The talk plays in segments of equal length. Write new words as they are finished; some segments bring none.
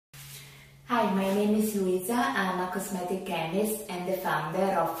Hi, my name is Luisa. I'm a cosmetic chemist and the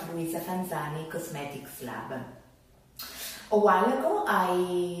founder of Luisa Fanzani Cosmetics Lab. A while ago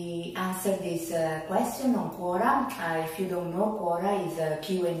I answered this question on Quora. If you don't know, Quora is a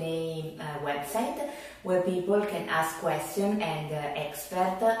Q&A website where people can ask questions and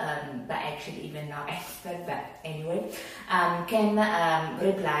expert, but actually even not expert, but anyway, can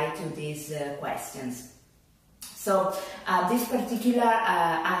reply to these questions. So this particular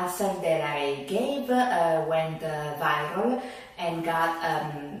answer that I gave went viral and got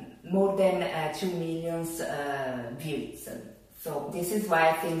more than 2 million views. So this is why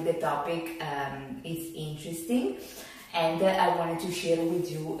I think the topic is interesting, and I wanted to share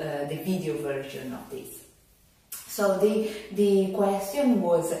with you the video version of this. So the question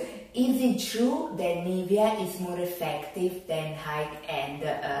was, is it true that Nivea is more effective than high-end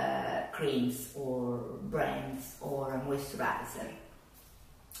creams or brands or moisturizer?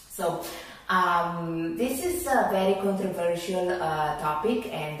 So this is a very controversial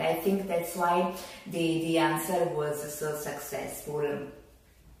topic, and I think that's why the answer was so successful.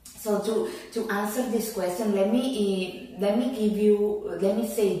 So to answer this question, let me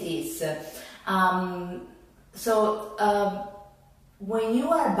say this. When you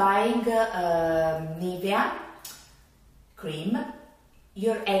are buying Nivea cream,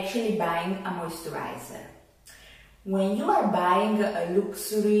 you're actually buying a moisturizer. When you are buying a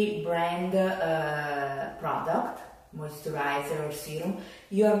luxury brand product, moisturizer or serum,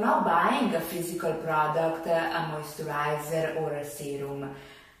 you are not buying a physical product, a moisturizer or a serum.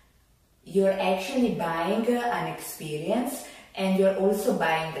 You're actually buying an experience, and you're also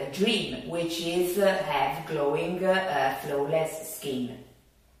buying a dream, which is have glowing, flawless skin.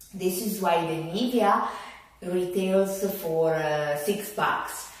 This is why the Nivea retails for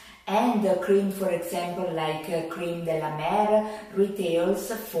 $6. And the cream, for example, like Creme de la Mer,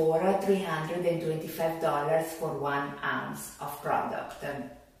 retails for $325 for 1 ounce of product.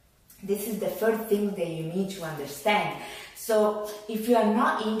 This is the first thing that you need to understand. So if you are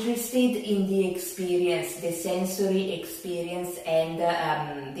not interested in the experience, the sensory experience and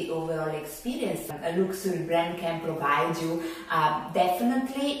the overall experience a luxury brand can provide you,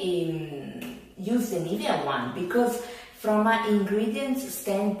 definitely use the Nivea one, because from an ingredients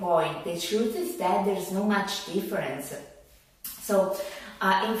standpoint, the truth is that there's not much difference. So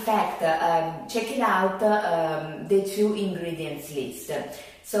in fact, check it out, the 2 ingredients list.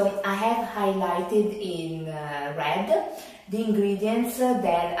 So I have highlighted in red the ingredients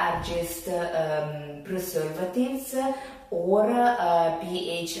that are just preservatives or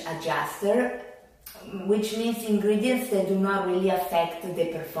pH adjuster, which means ingredients that do not really affect the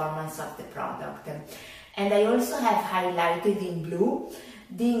performance of the product. And I also have highlighted in blue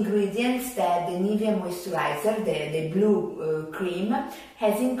the ingredients that the Nivea moisturizer, the blue cream,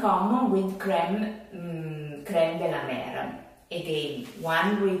 has in common with Creme de la Mer. Again,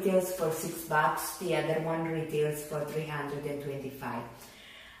 one retails for $6, the other one retails for $325.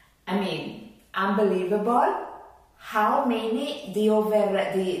 I mean, unbelievable how many the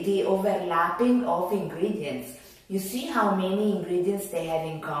overlapping of ingredients. You see how many ingredients they have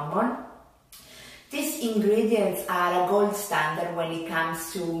in common? These ingredients are a gold standard when it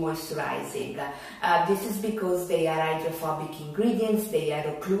comes to moisturizing. This is because they are hydrophobic ingredients, they are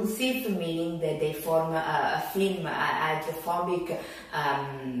occlusive, meaning that they form a film, a hydrophobic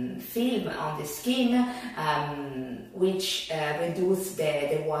film on the skin, which reduce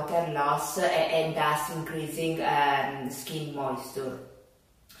the water loss and thus increasing skin moisture.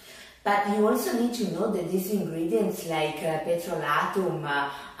 But you also need to know that these ingredients like petrolatum,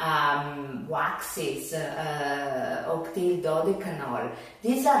 waxes, octyl dodecanol,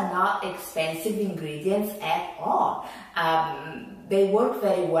 these are not expensive ingredients at all. They work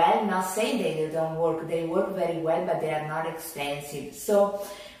very well, not saying they don't work, they work very well, but they are not expensive. So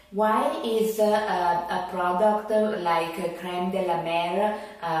why is a product like Creme de la Mer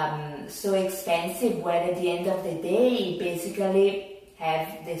so expensive, when at the end of the day basically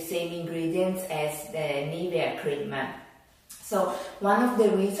have the same ingredients as the Nivea cream? So one of the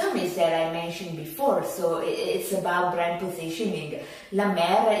reasons is that I mentioned before, so it's about brand positioning. La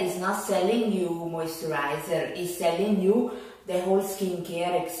Mer is not selling you moisturizer, it's selling you the whole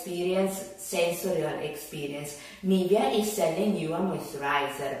skincare experience, sensorial experience. Nivea is selling you a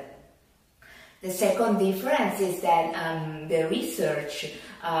moisturizer. The second difference is that the research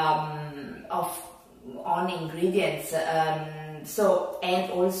on ingredients, and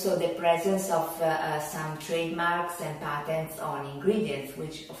also the presence of some trademarks and patents on ingredients,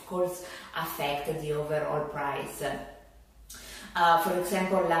 which of course affect the overall price. For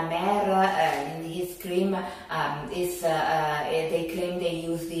example, La Mer in his cream they claim they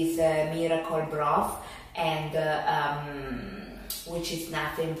use this miracle broth, and which is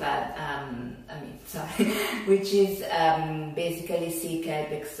nothing but which is basically sea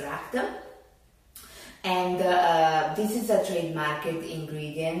kelp extract. And this is a trademarked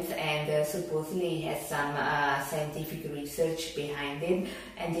ingredient, and supposedly has some scientific research behind it,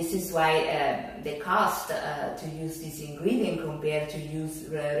 and this is why the cost to use this ingredient compared to use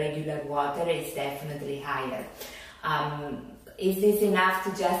regular water is definitely higher. Is this enough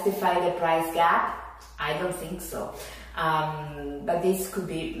to justify the price gap? I don't think so. But this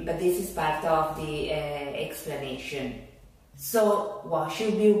is part of the explanation. So what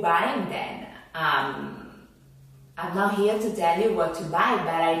should you be buying then? I'm not here to tell you what to buy,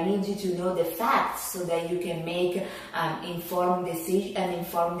 but I need you to know the facts so that you can make an informed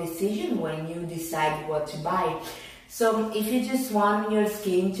decision when you decide what to buy. So if you just want your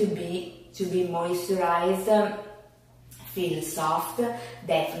skin to be moisturized, feel soft,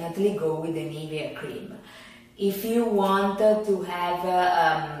 definitely go with the Nivea cream. If you want to have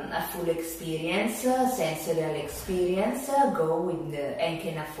a full experience, sensorial experience, go with and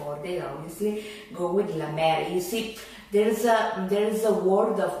can afford it, obviously, go with La Mer. You see, there is a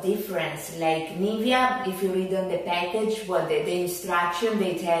world of difference. Like Nivea, if you read on the package, what the instruction,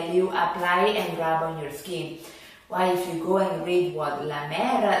 they tell you apply and rub on your skin. While if you go and read what La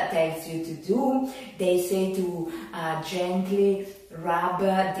Mer tells you to do, they say to gently rub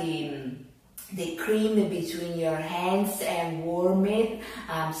the cream between your hands and warm it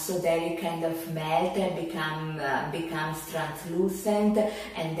so that it kind of melt and becomes translucent,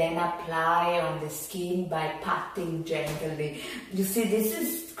 and then apply on the skin by patting gently. You see, this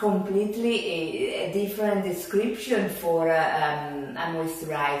is completely a different description for a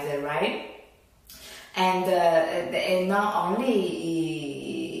moisturizer, right? And not only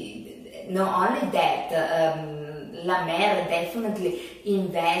that, La Mer definitely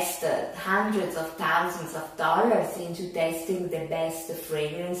invested hundreds of thousands of dollars into testing the best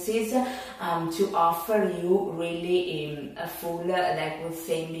fragrances to offer you really a full, like I was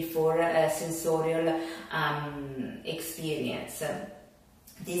saying before, sensorial experience.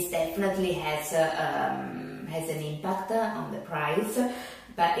 This definitely has an impact on the price.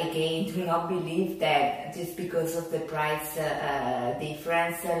 But again, do not believe that just because of the price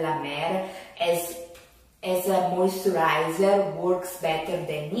difference, La Mer as a moisturizer works better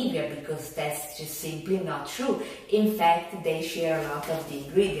than Nivea, because that's just simply not true. In fact, they share a lot of the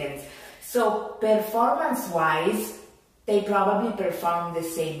ingredients. So performance-wise, they probably perform the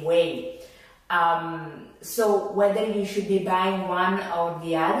same way. So whether you should be buying one or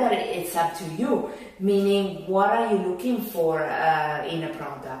the other, it's up to you. Meaning, what are you looking for in a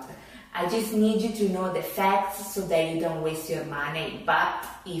product? I just need you to know the facts so that you don't waste your money. But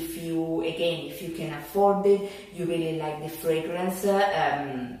if you can afford it, you really like the fragrance,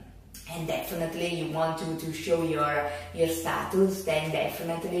 and definitely you want to show your status, then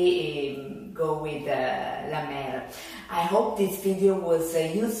definitely go with La Mer. I hope this video was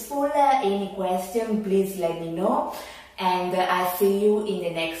useful. Any question, please let me know, and I'll see you in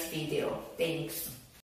the next video. Thanks.